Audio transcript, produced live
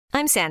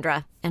I'm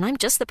Sandra, and I'm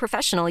just the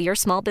professional your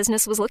small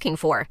business was looking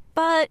for.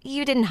 But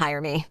you didn't hire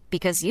me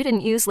because you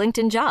didn't use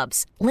LinkedIn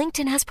Jobs.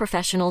 LinkedIn has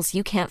professionals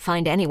you can't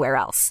find anywhere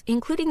else,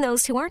 including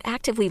those who aren't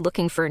actively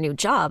looking for a new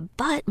job,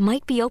 but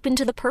might be open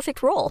to the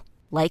perfect role,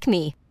 like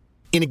me.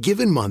 In a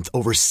given month,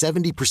 over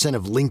 70%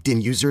 of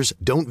LinkedIn users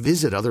don't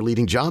visit other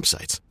leading job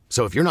sites.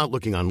 So if you're not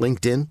looking on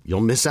LinkedIn,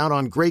 you'll miss out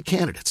on great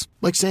candidates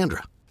like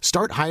Sandra.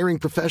 Start hiring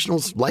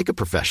professionals like a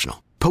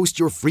professional. Post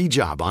your free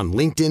job on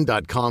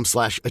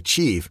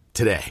linkedin.com/achieve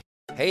today.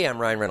 Hey, I'm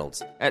Ryan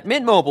Reynolds. At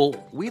Mint Mobile,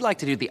 we like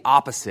to do the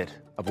opposite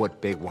of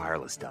what Big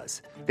Wireless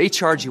does. They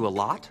charge you a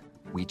lot,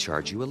 we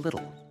charge you a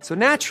little. So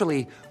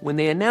naturally, when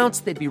they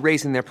announced they'd be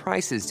raising their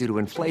prices due to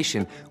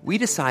inflation, we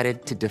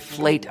decided to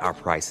deflate our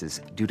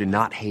prices due to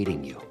not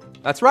hating you.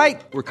 That's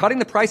right. We're cutting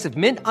the price of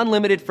Mint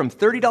Unlimited from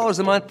 $30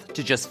 a month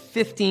to just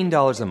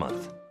 $15 a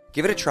month.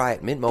 Give it a try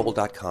at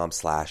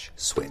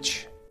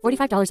mintmobile.com/switch.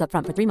 $45 up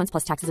front for 3 months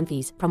plus taxes and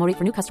fees. Promo rate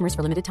for new customers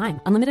for limited time.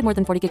 Unlimited more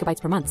than 40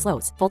 gigabytes per month.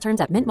 Slows full terms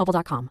at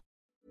mintmobile.com.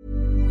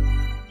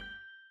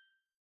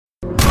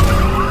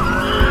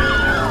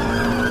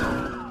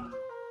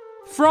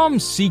 From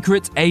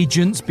secret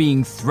agents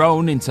being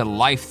thrown into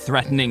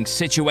life-threatening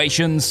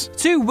situations,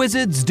 to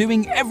wizards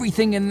doing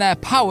everything in their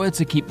power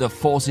to keep the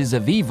forces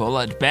of evil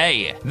at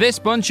bay, this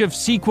bunch of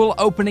sequel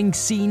opening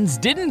scenes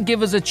didn't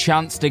give us a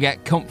chance to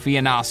get comfy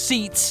in our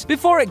seats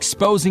before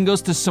exposing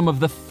us to some of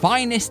the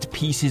finest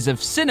pieces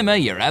of cinema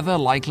you're ever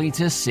likely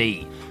to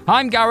see.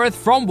 I'm Gareth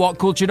from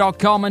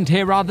WhatCulture.com, and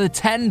here are the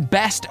 10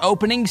 best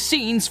opening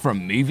scenes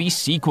from movie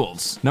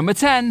sequels. Number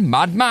 10,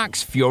 Mad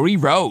Max Fury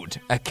Road,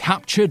 A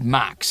Captured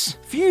Max.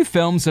 Few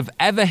films have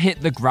ever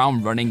hit the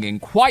ground running in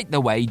quite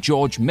the way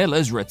George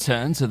Miller's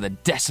return to the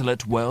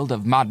desolate world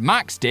of Mad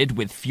Max did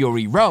with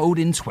Fury Road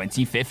in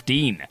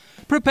 2015.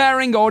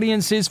 Preparing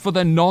audiences for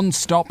the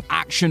non-stop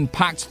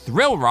action-packed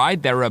thrill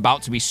ride they're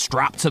about to be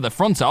strapped to the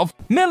front of,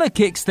 Miller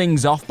kicks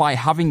things off by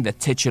having the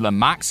titular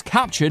Max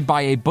captured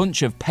by a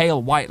bunch of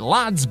pale white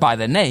lads by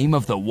the name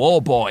of the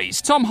War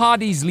Boys. Tom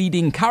Hardy's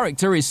leading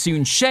character is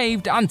soon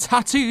shaved and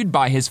tattooed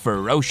by his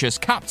ferocious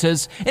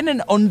captors in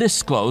an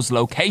undisclosed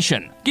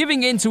location,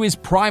 giving into his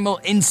primal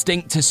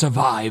instinct to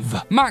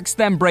survive. Max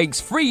then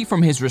breaks free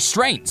from his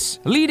restraints,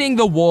 leading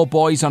the War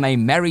Boys on a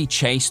merry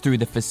chase through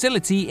the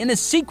facility in a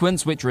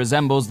sequence which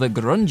resembles the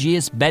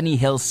grungiest Benny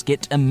Hill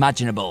skit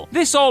imaginable.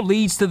 This all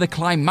leads to the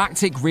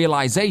climactic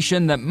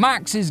realization that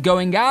Max is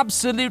going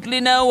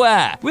absolutely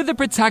nowhere, with the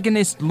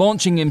protagonist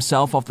launching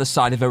himself off the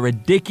side of a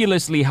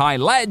ridiculously high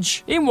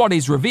ledge in what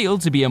is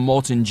revealed to be a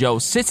Morton Joe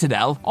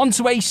citadel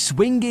onto a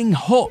swinging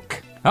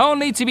hook,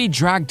 only to be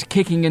dragged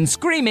kicking and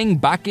screaming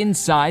back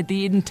inside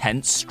the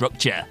intense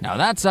structure. Now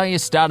that's how you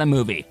start a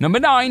movie. Number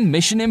 9,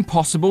 Mission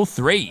Impossible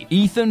 3.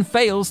 Ethan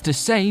fails to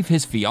save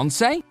his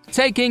fiancée,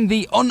 taking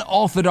the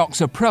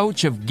unorthodox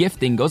approach of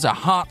gifting us a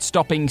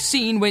heart-stopping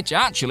scene which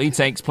actually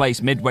takes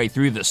place midway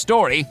through the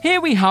story.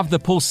 Here we have the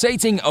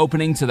pulsating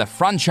opening to the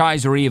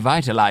franchise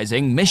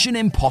revitalizing Mission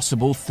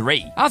Impossible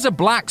 3, as a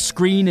black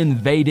screen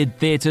invaded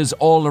theaters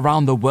all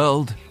around the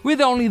world, with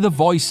only the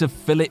voice of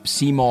Philip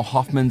Seymour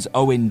Hoffman's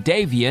Owen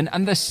Davian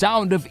and the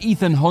sound of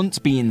Ethan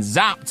Hunt being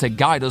zapped to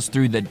guide us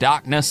through the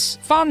darkness.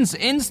 Fans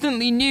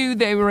instantly knew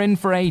they were in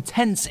for a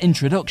tense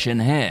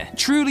introduction here.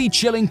 Truly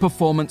chilling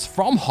performance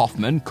from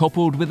Hoffman,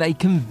 coupled with a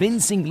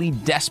convincingly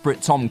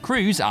desperate Tom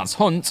Cruise as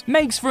Hunt,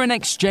 makes for an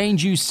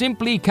exchange you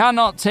simply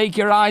cannot take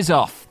your eyes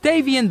off.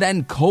 Davian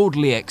then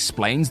coldly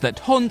explains that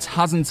Hunt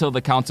has until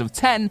the count of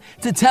 10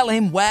 to tell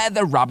him where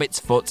the rabbit's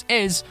foot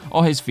is,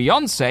 or his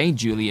fiancée,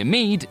 Julia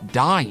Mead,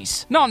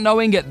 dies. Not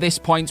knowing at this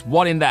point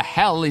what in the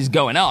hell is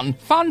going on,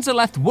 fans are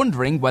left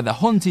wondering whether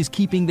Hunt is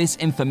keeping this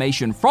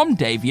information from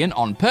Davian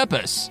on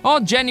purpose, or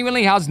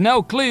genuinely has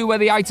no clue where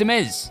the item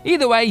is.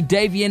 Either way,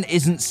 Davian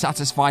isn't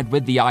satisfied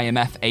with the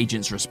IMF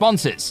agent's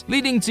responses,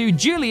 leading to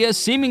Julia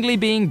seemingly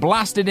being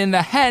blasted in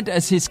the head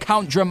as his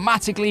count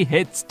dramatically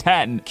hits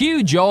 10.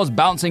 Cue Jaws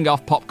bouncing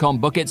off popcorn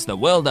buckets the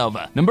world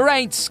over. Number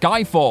 8,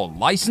 Skyfall,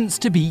 License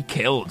to be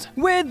Killed.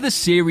 With the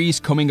series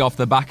coming off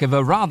the back of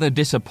a rather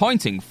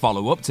disappointing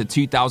follow-up to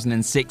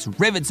 2006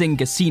 riveting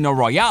Casino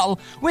Royale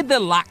with the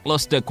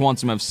lackluster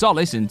Quantum of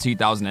Solace in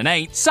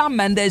 2008, Sam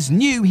Mendes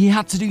knew he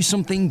had to do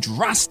something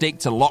drastic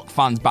to lock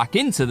fans back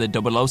into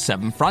the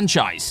 007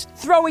 franchise.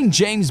 Throwing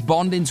James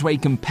Bond into a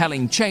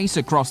compelling chase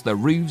across the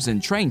roofs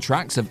and train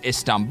tracks of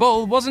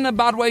Istanbul wasn't a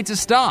bad way to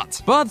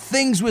start, but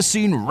things were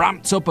soon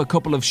ramped up a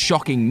couple of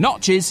shocking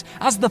notches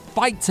as the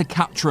fight to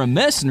capture a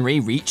mercenary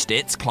reached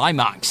its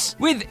climax.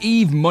 With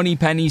Eve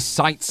Moneypenny's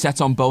sights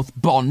set on both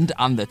Bond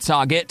and the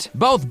target,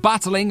 both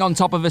battling on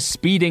top of a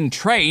speeding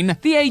train,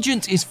 the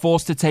agent is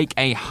forced to take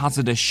a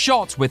hazardous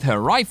shot with her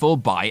rifle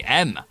by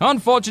M,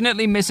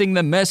 unfortunately missing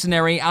the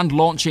mercenary and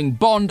launching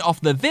Bond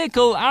off the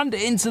vehicle and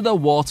into the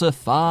water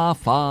far,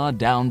 far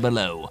down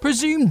below.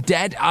 Presumed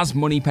dead, as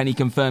Moneypenny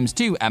confirms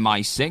to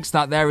MI6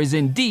 that there is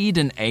indeed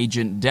an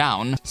agent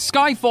down,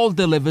 Skyfall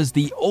delivers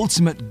the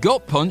ultimate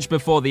gut punch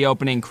before the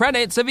opening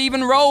credits have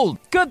even rolled.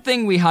 Good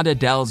thing we had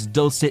Adele's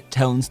dulcet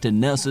tones to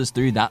nurse us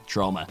through that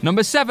trauma.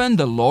 Number 7,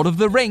 The Lord of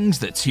the Rings,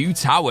 The Two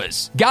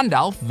Towers. Gandalf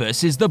Gandalf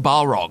versus the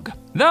Balrog.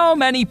 Though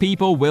many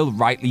people will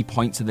rightly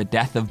point to the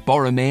death of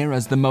Boromir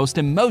as the most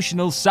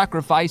emotional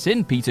sacrifice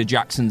in Peter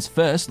Jackson's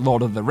first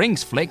Lord of the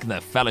Rings flick,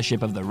 The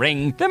Fellowship of the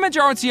Ring, the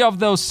majority of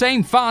those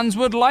same fans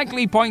would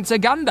likely point to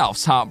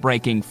Gandalf's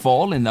heartbreaking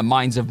fall in the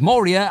Mines of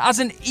Moria as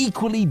an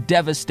equally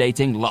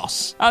devastating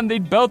loss. And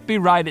they'd both be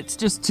right, it's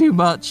just too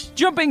much.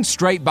 Jumping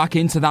straight back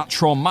into that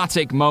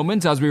traumatic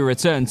moment as we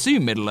return to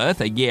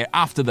Middle-earth a year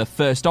after the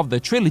first of the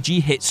trilogy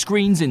hit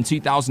screens in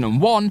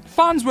 2001,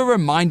 fans were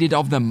reminded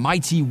of the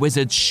mighty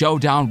wizard's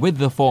showdown with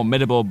the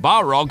formidable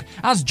Balrog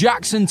as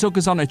Jackson took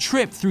us on a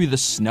trip through the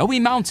snowy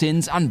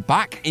mountains and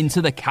back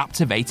into the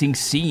captivating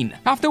scene.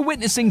 After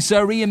witnessing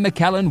Sir Ian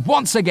McKellen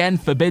once again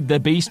forbid the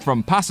beast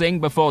from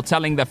passing before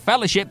telling the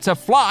Fellowship to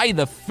fly,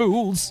 the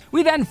fools,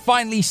 we then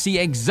finally see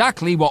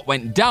exactly what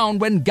went down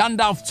when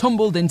Gandalf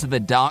tumbled into the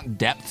dark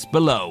depths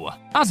below.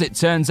 As it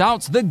turns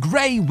out, the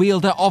Grey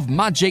wielder of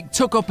magic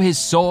took up his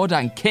sword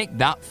and kicked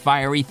that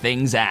fiery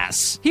thing's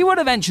ass. He would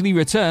eventually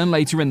return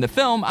later in the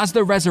film as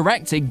the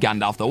resurrected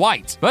Gandalf the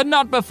White, but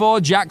not before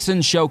Jackson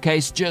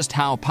showcased just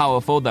how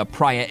powerful the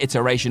prior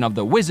iteration of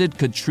the wizard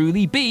could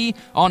truly be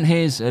on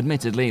his,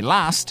 admittedly,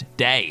 last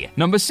day.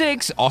 Number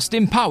 6,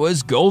 Austin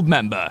Powers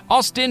Goldmember.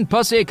 Austin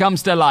Pussy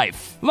comes to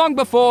life. Long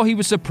before he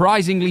was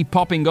surprisingly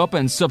popping up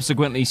and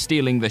subsequently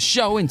stealing the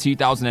show in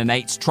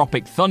 2008's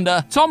Tropic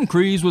Thunder, Tom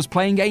Cruise was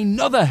playing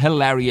another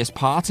hilarious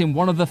part in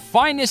one of the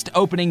finest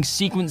opening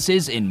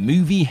sequences in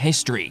movie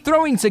history.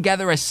 Throwing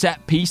together a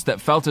set piece that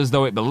felt as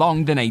though it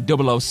belonged in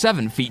a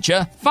 007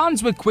 feature,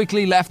 fans were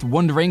quickly left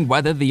wondering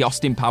whether the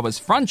Austin Powers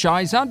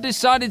franchise had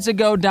decided to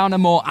go down a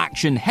more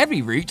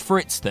action-heavy route for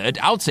its third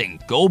outing,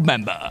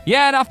 Goldmember.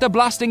 Yet after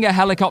blasting a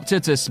helicopter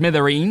to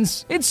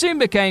smithereens, it soon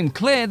became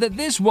clear that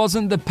this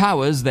wasn't the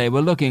Powers they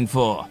were looking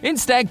for.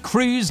 Instead,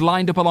 Cruise,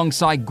 lined up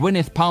alongside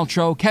Gwyneth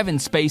Paltrow, Kevin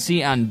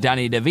Spacey, and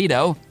Danny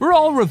DeVito, were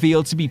all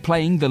revealed to be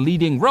playing the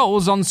leading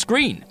roles on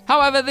screen.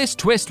 However, this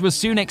twist was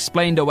soon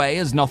explained away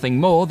as nothing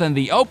more than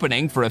the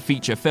opening for a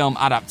feature film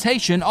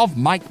adaptation of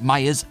Mike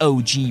Myers'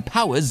 OG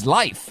Powers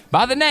life,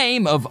 by the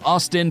name of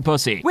Austin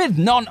Pussy, with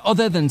none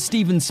other than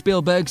Steven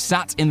Spielberg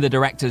sat in the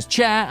director's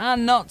chair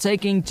and not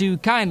taking too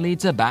kindly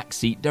to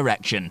backseat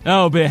direction.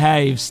 Oh,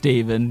 behave,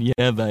 Steven.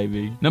 Yeah,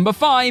 baby. Number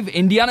 5,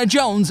 Indiana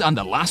Jones and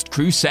the Last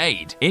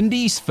Crusade,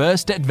 Indy's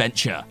first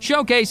adventure.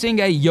 Showcasing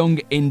a young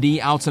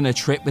Indy out on a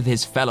trip with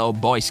his fellow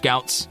Boy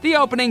Scouts, the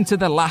opening to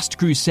The Last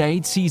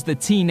Crusade sees the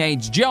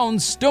teenage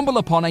Jones stumble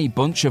upon a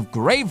bunch of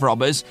grave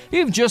robbers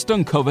who've just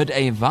uncovered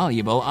a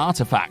valuable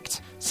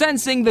artifact.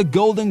 Sensing the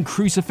golden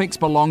crucifix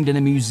belonged in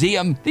a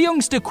museum, the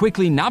youngster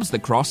quickly nabs the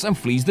cross and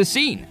flees the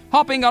scene,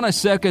 hopping on a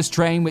circus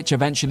train which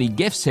eventually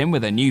gifts him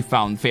with a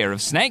newfound fear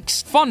of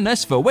snakes,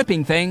 fondness for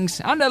whipping things,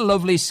 and a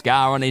lovely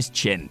scar on his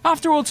chin.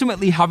 After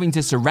ultimately having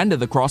to surrender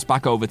the cross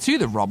back over to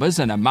the robbers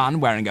and a man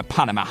wearing a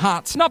Panama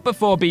hat, not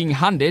before being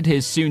handed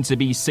his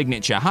soon-to-be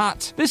signature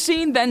hat, the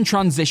scene then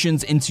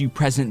transitions into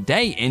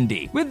present-day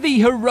Indy, with the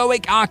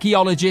heroic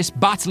archaeologist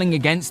battling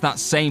against that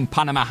same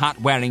Panama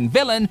hat-wearing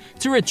villain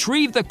to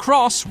retrieve the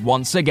cross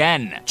once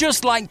again.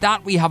 Just like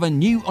that, we have a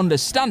new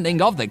understanding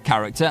of the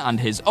character and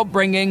his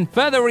upbringing,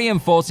 further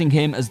reinforcing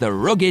him as the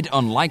rugged,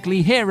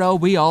 unlikely hero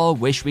we all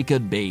wish we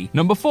could be.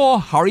 Number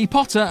 4, Harry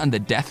Potter and the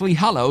Deathly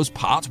Hallows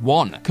Part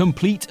 1,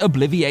 Complete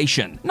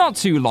Obliviation. Not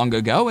too long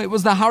ago, it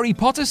was the Harry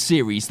Potter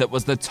series that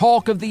was the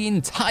talk of the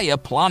entire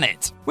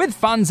planet, with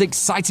fans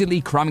excitedly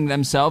cramming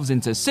themselves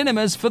into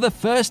cinemas for the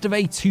first of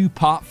a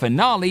 2-part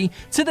finale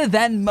to the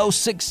then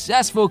most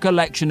successful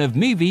collection of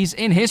movies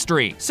in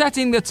history,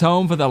 setting the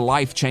tone for the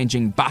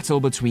life-changing battle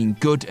between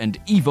good and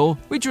evil,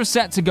 which was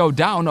set to go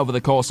down over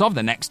the course of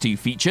the next 2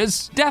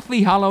 features.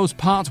 Deathly Hallows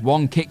Part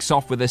 1 kicks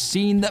off with a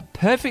scene that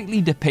perfectly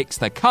depicts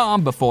the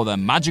calm before the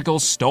magical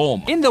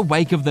storm, in the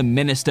wake of the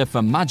Minister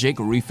for Magic,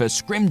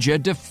 Rufus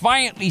Scrimgeour,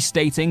 defiantly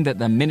stating that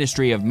the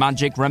Ministry of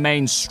Magic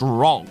remains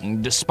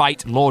strong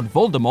despite Lord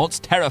Voldemort's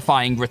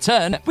terrifying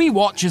return. We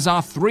watch as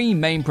our 3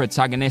 main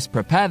protagonists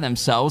prepare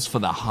themselves for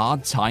the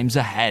hard times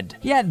ahead.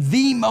 Yet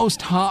the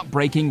most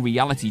heartbreaking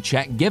reality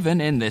check given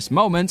in this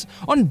moment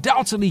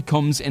undoubtedly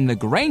comes in the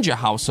Granger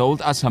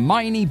household as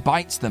Hermione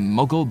bites the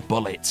Muggle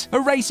bullet,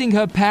 erasing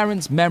her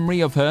parents'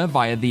 memory of her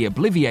via the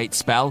Obliviate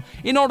spell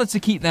in order to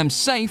keep them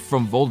safe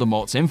from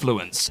Voldemort's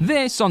influence.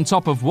 This, on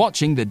top of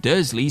watching the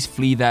Dursleys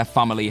flee their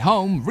family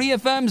home,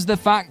 reaffirms the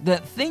fact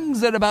that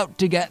things are about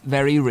to get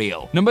very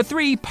real. Number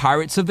 3,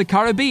 Pirates of the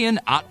Caribbean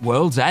at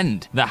World's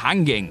End, The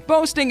Hanging.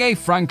 Boasting a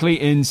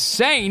frankly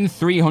insane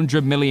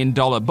 $300 million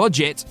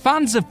budget,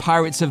 fans of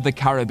Pirates of the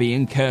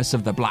Caribbean Curse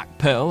of the Black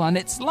Pearl and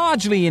its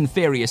largely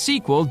inferior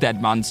sequel,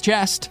 Dead Man's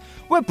Chest,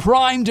 were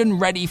primed and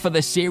ready for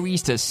the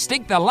series to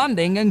stick the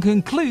landing and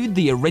conclude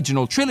the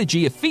original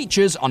trilogy of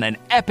features on an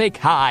epic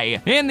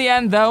high. In the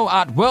end, though,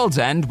 At World's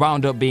End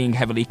wound up being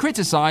heavily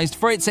criticized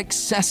for its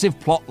excessive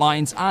plot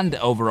lines and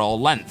overall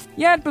length.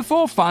 Yet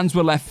before fans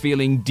were left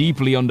feeling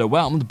deeply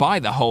underwhelmed by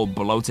the whole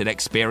bloated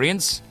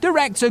experience.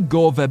 Director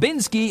Gore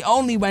Verbinski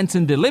only went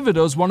and delivered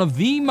us one of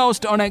the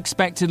most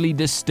unexpectedly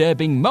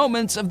disturbing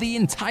moments of the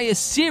entire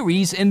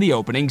series in the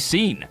opening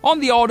scene. On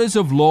the orders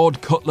of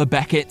Lord Cutler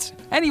Beckett,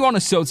 anyone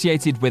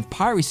associated with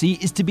piracy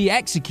is to be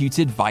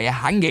executed via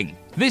hanging.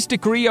 This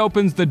decree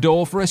opens the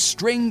door for a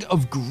string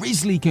of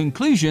grisly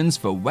conclusions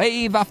for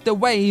wave after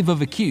wave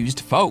of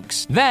accused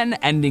folks. Then,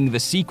 ending the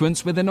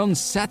sequence with an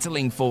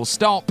unsettling full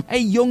stop, a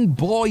young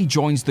boy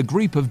joins the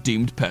group of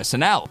doomed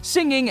personnel,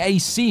 singing a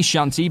sea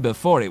shanty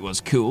before it was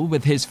cool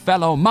with his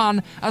fellow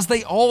man as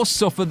they all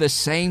suffer the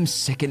same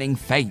sickening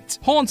fate.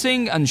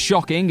 Haunting and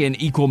shocking in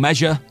equal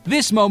measure,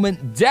 this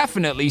moment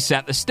definitely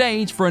set the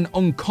stage for an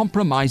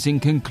uncompromising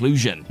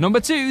conclusion. Number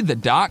 2, The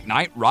Dark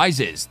Knight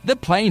Rises, the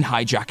plane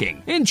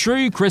hijacking. In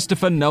true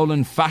Christopher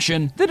Nolan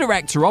fashion, the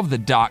director of The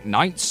Dark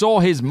Knight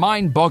saw his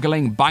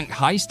mind-boggling bank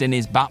heist in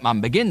his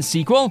Batman Begins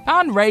sequel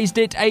and raised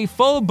it a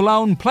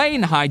full-blown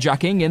plane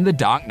hijacking in The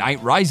Dark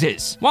Knight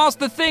Rises, whilst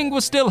the thing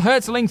was still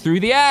hurtling through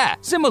the air,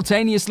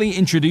 simultaneously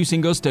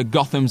introducing us to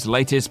Gotham's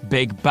latest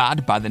big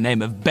bad by the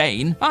name of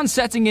Bane, and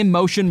setting in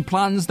motion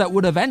plans that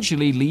would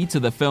eventually lead to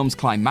the film's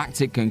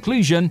climactic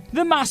conclusion.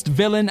 The masked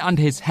villain and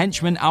his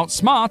henchmen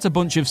outsmart a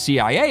bunch of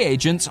CIA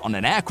agents on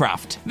an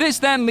aircraft. This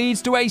then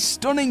leads to a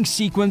stunning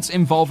sequence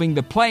involving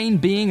the plane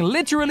being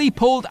literally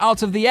pulled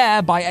out of the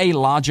air by a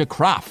larger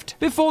craft,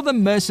 before the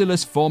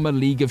merciless former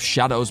League of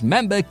Shadows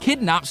member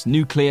kidnaps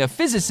nuclear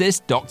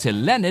physicist Dr.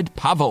 Leonard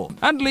Pavel,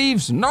 and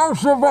leaves no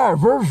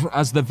survivors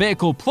as the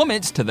vehicle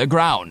plummets to the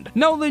ground.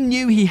 Nolan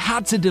knew he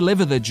had to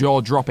deliver the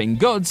jaw-dropping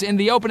goods in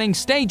the opening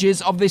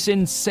stages of this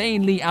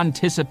insanely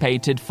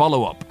anticipated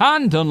follow-up,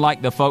 and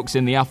unlike the folks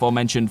in the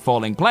aforementioned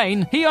falling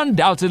plane, he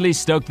undoubtedly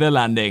stuck the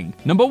landing.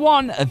 Number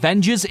 1,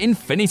 Avengers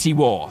Infinity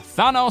War.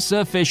 Thanos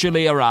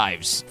officially arrives.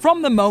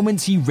 From the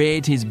moment he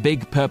reared his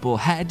big purple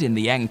head in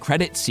the end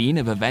credit scene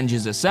of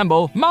Avengers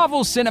Assemble,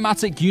 Marvel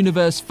Cinematic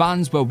Universe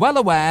fans were well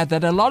aware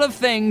that a lot of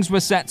things were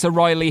set to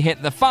royally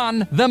hit the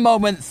fan the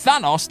moment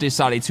Thanos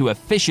decided to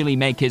officially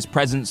make his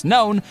presence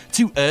known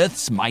to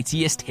Earth's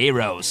mightiest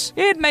heroes.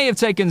 It may have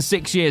taken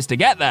 6 years to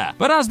get there,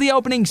 but as the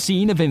opening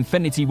scene of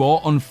Infinity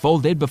War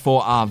unfolded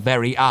before our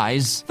very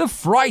eyes, the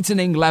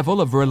frightening level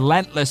of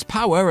relentless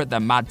power at the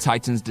Mad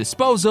Titan's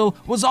disposal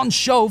was on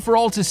show for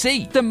all to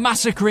see. The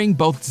massacring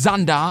both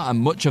Xandar and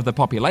much of the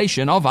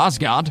population of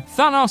Asgard,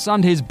 Thanos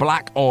and his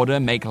Black Order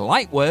make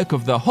light work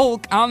of the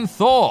Hulk and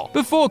Thor,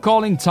 before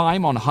calling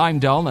time on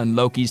Heimdall and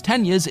Loki's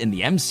tenures in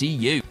the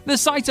MCU. The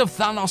sight of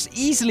Thanos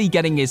easily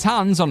getting his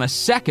hands on a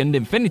second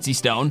Infinity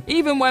Stone,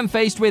 even when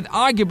faced with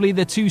arguably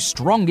the 2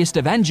 strongest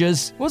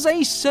Avengers, was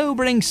a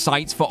sobering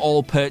sight for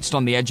all perched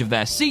on the edge of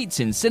their seats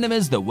in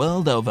cinemas the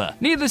world over.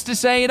 Needless to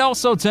say, it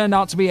also turned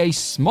out to be a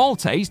small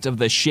taste of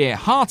the sheer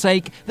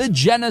heartache the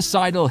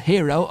genocidal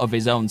hero of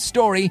his own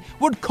story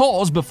would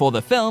cause before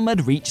the film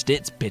had reached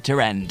its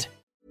bitter end.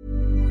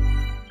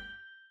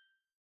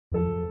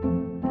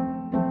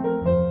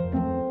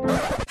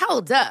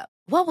 Hold up.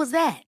 What was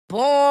that?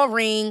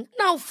 Boring.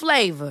 No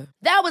flavor.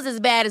 That was as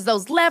bad as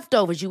those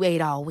leftovers you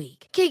ate all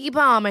week. Keke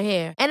Palmer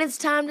here, and it's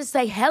time to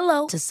say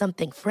hello to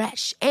something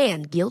fresh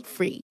and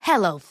guilt-free.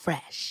 Hello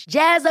Fresh.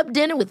 Jazz up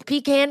dinner with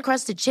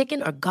pecan-crusted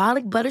chicken or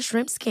garlic butter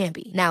shrimp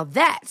scampi. Now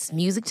that's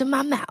music to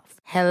my mouth.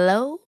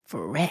 Hello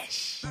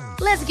Fresh.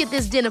 Let's get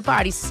this dinner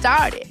party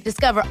started.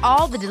 Discover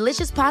all the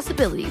delicious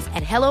possibilities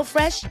at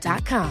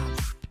HelloFresh.com.